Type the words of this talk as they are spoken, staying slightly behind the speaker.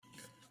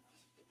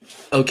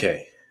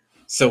Okay,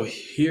 so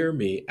hear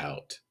me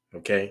out.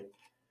 Okay,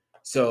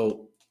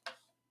 so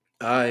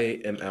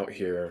I am out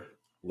here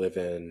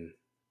living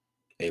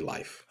a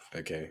life.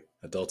 Okay,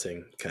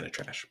 adulting kind of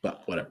trash,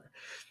 but whatever.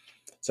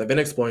 So I've been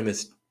exploring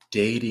this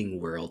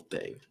dating world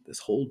thing, this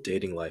whole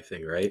dating life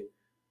thing, right?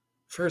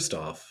 First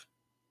off,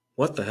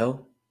 what the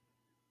hell?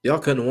 Y'all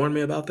couldn't warn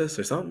me about this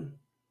or something?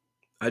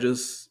 I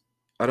just,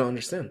 I don't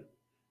understand.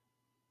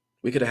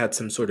 We could have had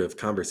some sort of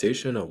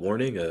conversation, a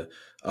warning,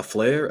 a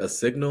flare, a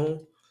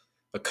signal,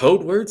 a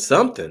code word,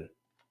 something.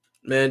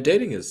 Man,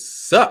 dating is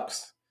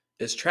sucks.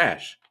 It's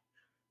trash.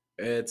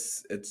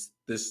 It's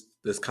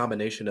this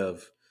combination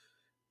of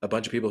a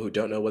bunch of people who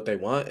don't know what they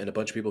want and a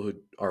bunch of people who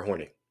are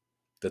horny.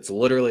 That's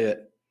literally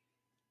it.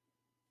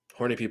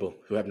 Horny people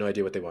who have no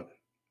idea what they want.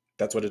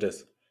 That's what it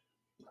is.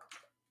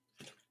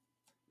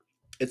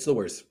 It's the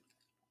worst.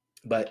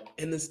 But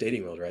in this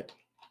dating world, right?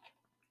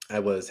 I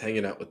was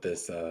hanging out with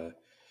this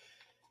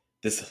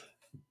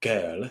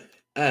girl,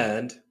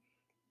 and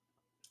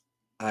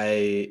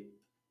I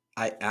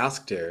I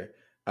asked her.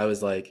 I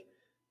was like,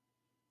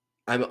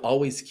 I'm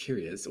always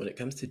curious when it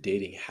comes to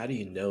dating. How do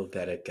you know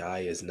that a guy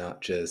is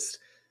not just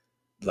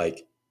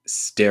like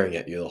staring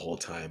at you the whole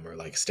time, or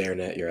like staring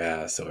at your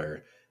ass,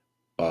 or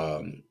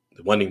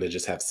wanting to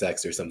just have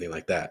sex or something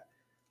like that?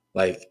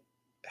 Like,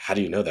 how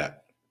do you know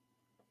that?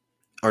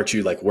 Aren't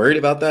you like worried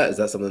about that? Is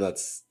that something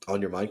that's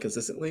on your mind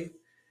consistently?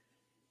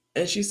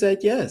 And she said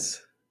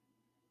yes.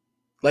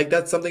 Like,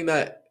 that's something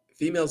that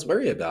females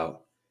worry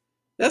about.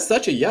 That's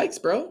such a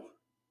yikes, bro.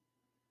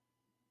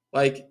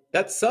 Like,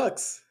 that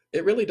sucks.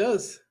 It really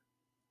does.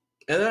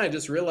 And then I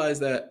just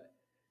realized that,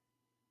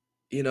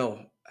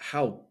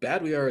 how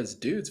bad we are as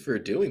dudes for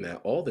doing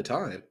that all the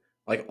time.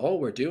 Like, all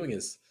we're doing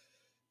is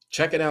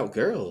checking out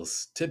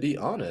girls, to be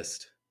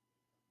honest.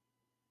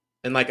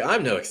 And like,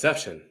 I'm no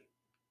exception.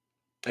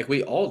 Like,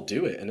 we all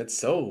do it, and it's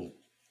so,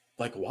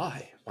 like,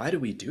 why? Why do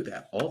we do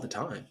that all the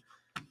time?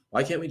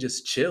 Why can't we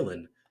just chill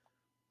and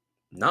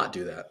not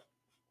do that?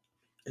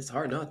 It's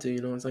hard not to,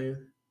 you know what I'm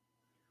saying?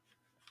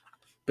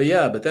 But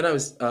yeah, but then I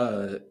was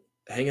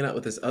hanging out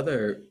with this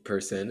other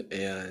person,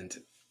 and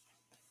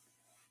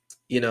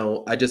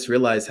I just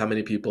realized how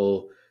many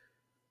people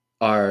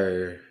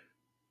are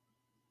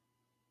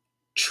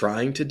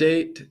trying to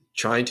date,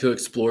 trying to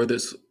explore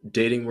this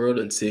dating world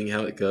and seeing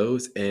how it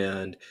goes,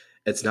 and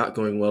it's not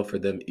going well for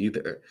them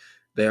either.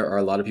 There are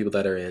a lot of people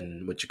that are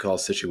in what you call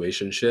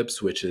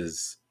situationships, which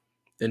is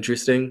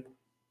interesting.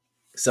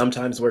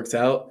 Sometimes works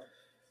out,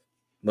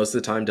 most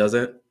of the time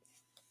doesn't,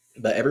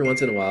 but every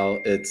once in a while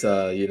it's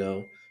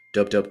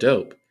dope, dope,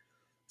 dope.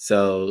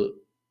 So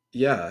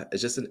yeah,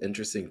 it's just an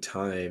interesting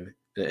time,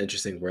 an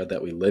interesting world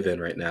that we live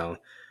in right now.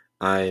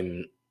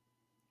 I'm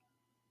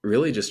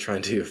really just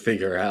trying to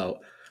figure out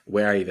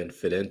where I even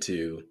fit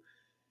into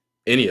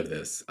any of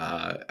this.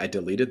 I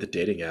deleted the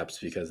dating apps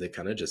because they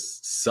kind of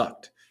just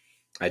sucked.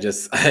 They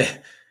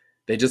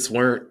just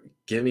weren't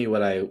giving me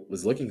what I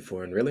was looking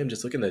for. And really, I'm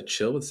just looking to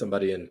chill with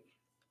somebody and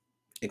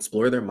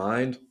explore their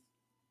mind,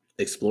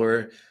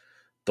 explore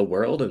the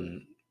world,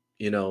 and,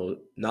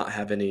 not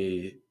have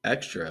any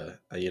extra.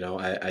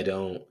 I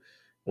don't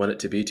want it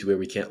to be to where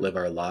we can't live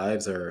our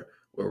lives, or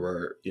where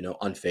we're,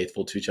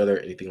 unfaithful to each other, or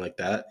anything like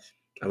that.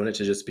 I want it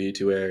to just be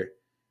to where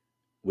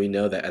we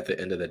know that at the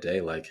end of the day,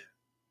 like,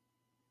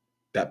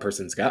 that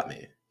person's got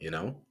me,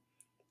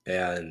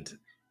 And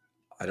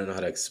I don't know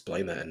how to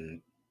explain that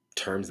in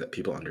terms that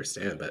people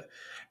understand, but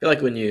I feel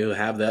like when you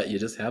have that, you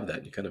just have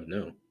that. You kind of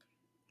know,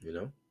 you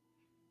know?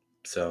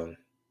 So,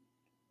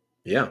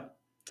 yeah.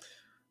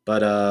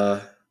 But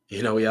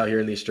we out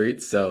here in these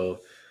streets, so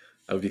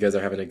I hope you guys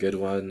are having a good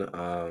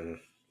one.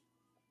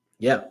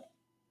 Yeah,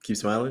 keep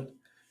smiling,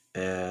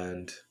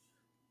 and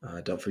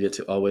don't forget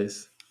to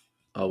always,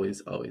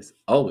 always, always,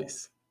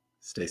 always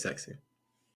stay sexy.